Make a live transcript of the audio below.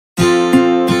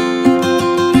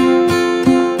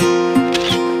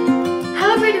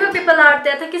करते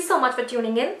हैं. Thank you so much for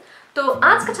tuning in. तो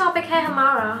आज का टॉपिक है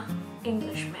हमारा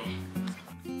इंग्लिश में.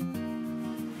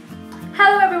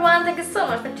 Hello everyone, thank you so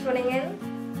much for tuning in.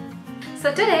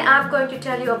 So today I'm going to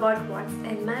tell you about what's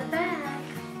in my bag.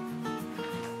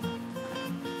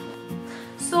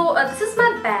 So this is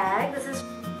my bag.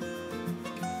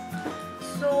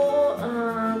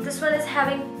 This one is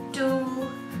having two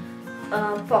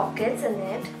pockets in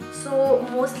it. So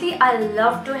mostly I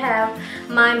love to have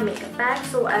my makeup bag,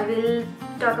 so I will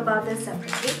talk about this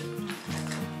separately.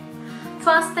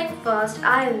 First thing first,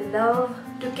 I love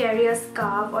to carry a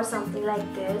scarf or something like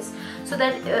this, so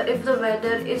that if the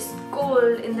weather is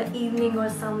cold in the evening or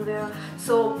somewhere,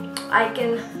 so I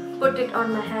can put it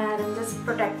on my head and just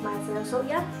protect myself. So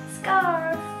yeah,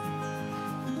 scarf.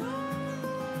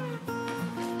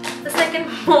 The second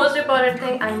most important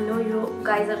thing, I know you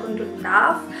guys are going to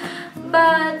laugh,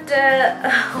 but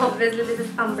obviously this is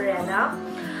umbrella.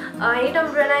 I need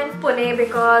umbrella in Pune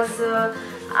because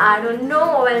I don't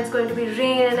know when it's going to be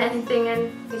rain and anything,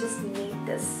 and we just need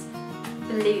this.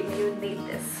 Believe me, you need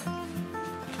this.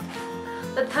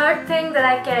 The third thing that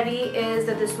I carry is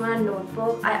this one, a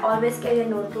notebook. I always carry a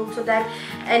notebook so that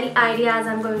any ideas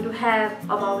I'm going to have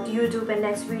about YouTube and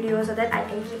next video, so that I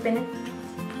can keep in it.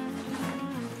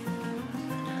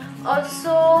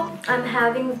 Also, I'm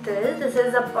having this. This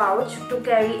is a pouch to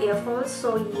carry earphones.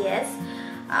 So yes,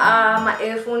 my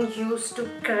earphone used to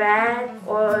crack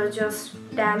or just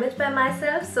damage by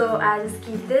myself, so I just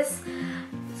keep this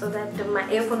so that my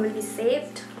earphone will be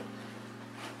saved.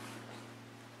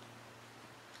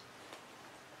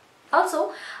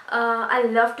 Also, I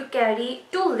love to carry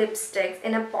two lipsticks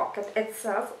in a pocket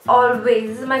itself. Always,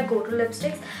 this is my go-to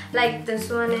lipsticks. Like this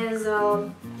one is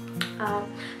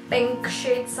pink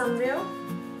shade somewhere,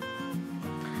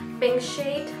 pink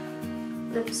shade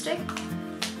lipstick,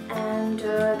 and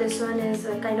this one is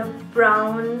a kind of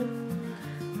brown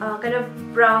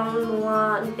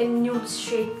one in nude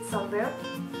shade somewhere.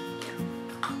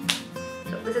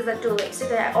 So this is the two lipsticks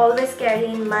that I always carry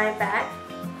in my bag.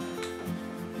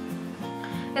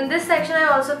 In this section I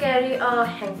also carry a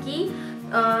hanky.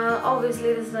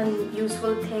 Obviously this is a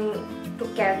useful thing to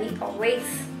carry always.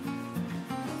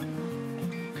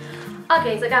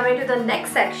 Okay, so coming to the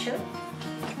next section,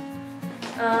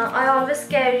 I always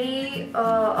carry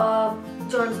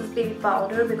Johnson's baby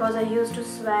powder because I used to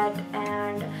sweat,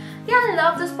 and yeah, I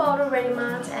love this powder very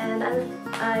much, and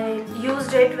I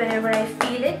used it whenever I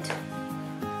feel it.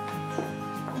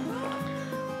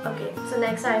 Okay, so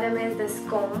next item is this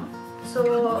comb. So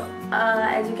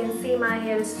as you can see, my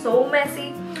hair is so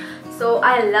messy, so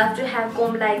I love to have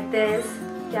comb like this.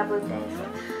 क्या बोलते हैं इसे?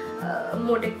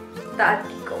 मोटे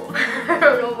ताती comb. I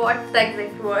don't know what's the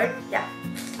exact word. Yeah,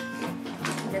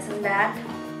 this and that.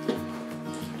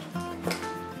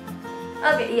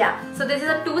 Okay, yeah. So this is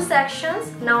the two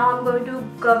sections. Now I'm going to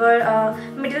cover a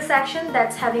middle section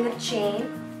that's having a chain.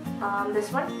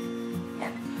 This one.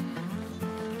 Yeah.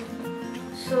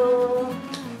 So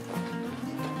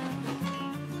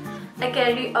I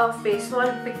carry a face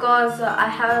wash because I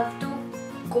have to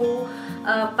go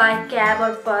by cab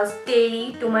or bus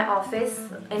daily to my office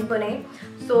in Pune.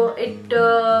 So it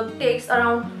takes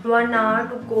around 1 hour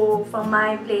to go from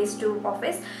my place to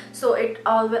office. So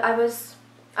I was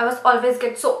always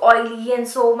get so oily and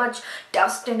so much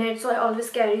dust in it. So I always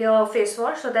carry a face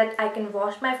wash so that I can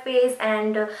wash my face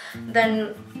and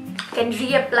then can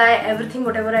reapply everything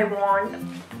whatever I want.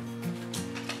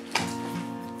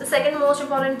 The second most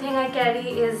important thing I carry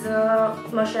is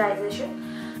moisturization.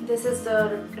 This is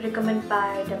recommended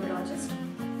by dermatologist.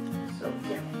 So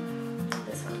yeah,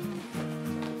 this one.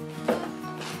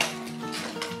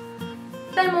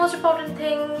 The most important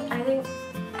thing, I think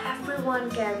everyone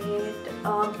carry it,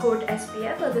 good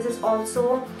SPF. So this is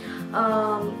also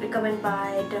recommended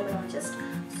by dermatologist.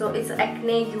 So it's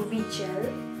acne UV gel.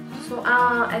 So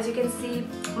as you can see,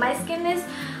 my skin is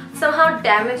somehow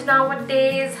damaged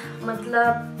nowadays.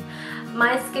 Matlab,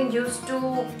 my skin used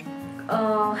to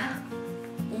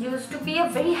be a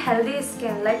very healthy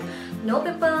skin, like no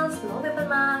pimples, no pimple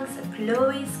marks,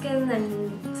 glowy skin,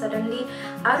 and suddenly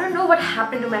I don't know what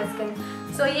happened to my skin.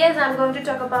 So yes, I'm going to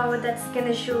talk about that skin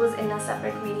issues in a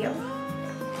separate video.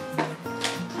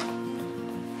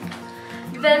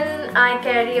 Then I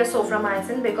carry a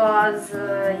soframycin because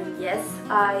yes,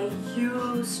 I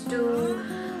used to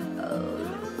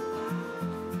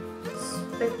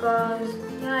because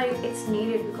yeah, it's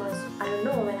needed because I don't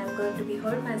know when I'm going to be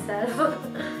hurt myself.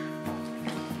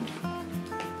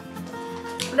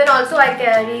 Then also I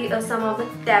carry some of the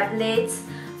tablets,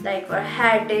 like for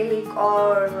headache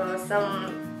or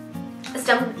some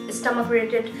stomach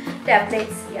related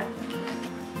tablets. Yeah.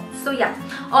 So yeah,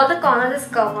 all the corners is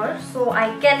covered, so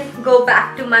I can go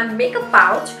back to my makeup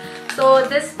pouch. So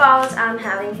this pouch I'm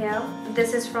having here,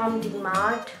 this is from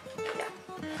DMart. Yeah.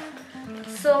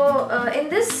 So in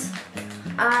this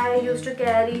I used to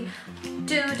carry 2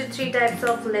 to 3 types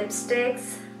of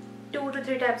lipsticks, 2 to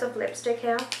 3 types of lipstick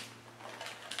here,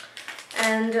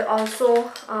 and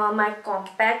also my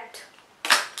compact,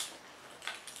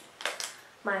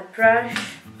 my brush,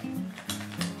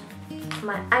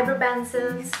 my eyebrow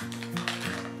pencils,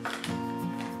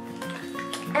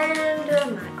 and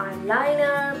my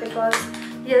eyeliner, because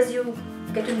yes, you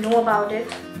get to know about it.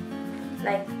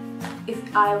 Like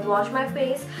if I wash my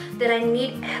face, then I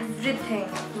need everything: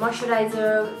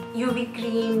 moisturizer, UV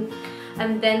cream,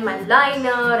 and then my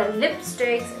liner and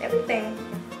lipsticks, everything.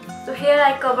 So here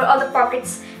I cover all the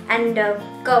pockets and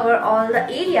cover all the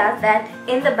areas that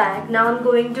in the bag. Now I'm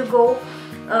going to go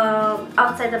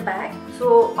outside the bag.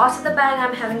 So outside the bag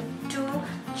I'm having 2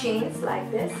 chains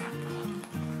like this,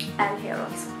 and here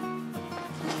also.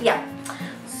 Yeah.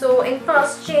 So in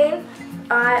first chain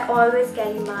I always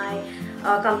carry my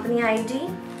company ID,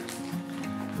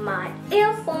 my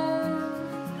earphone,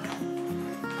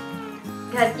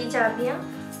 घर की चाबियाँ,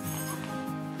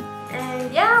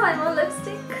 and yeah, one more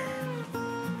lipstick.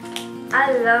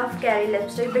 I love carry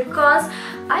lipstick because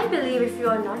I believe if you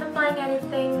are not applying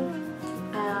anything,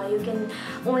 you can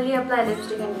only apply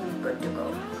lipstick and you're good to go.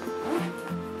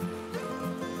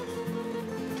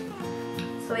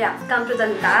 So yeah, come to the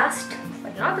last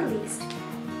but not the least.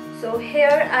 So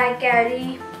here I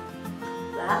carry,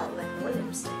 wow, one more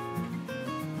lipstick.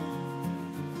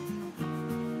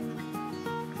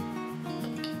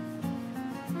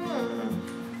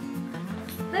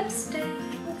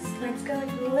 Lipsticks, let's go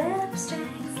to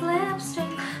lipsticks,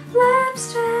 lipsticks,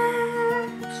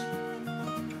 lipsticks.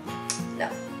 No.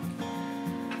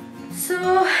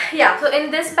 So yeah, so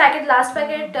in this packet, last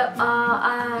packet,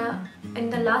 in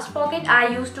the last pocket I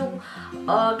used to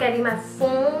carry my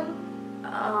phone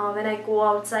when I go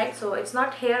outside. So it's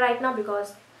not here right now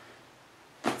because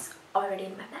it's already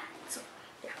in my bag. So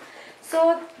yeah,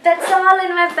 so that's all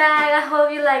in my bag. I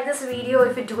hope you like this video.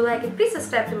 If you do like it, please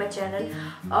subscribe to my channel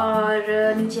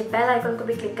और नीचे bell icon को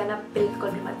भी click करना बिल्कुल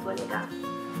भी मत भूलिएगा.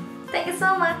 Thank you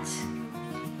so much.